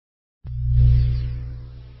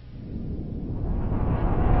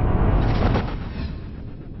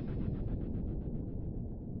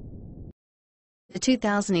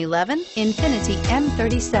2011 Infiniti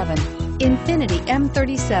M37. Infiniti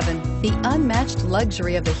M37, the unmatched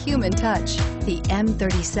luxury of the human touch. The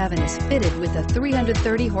M37 is fitted with a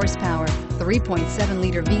 330 horsepower,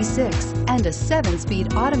 3.7-liter V6, and a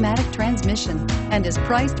 7-speed automatic transmission, and is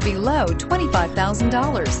priced below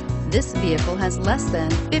 $25,000. This vehicle has less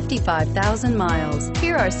than 55,000 miles.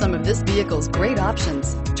 Here are some of this vehicle's great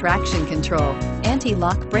options: traction control,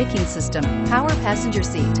 anti-lock braking system, power passenger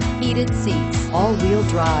seat, heated seats, all-wheel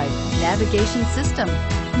drive, navigation system,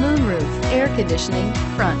 moonroof, air conditioning,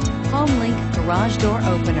 front, HomeLink garage door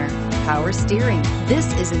opener, power steering.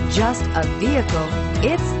 This isn't just a vehicle,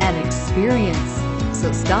 it's an experience.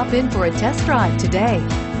 So stop in for a test drive today.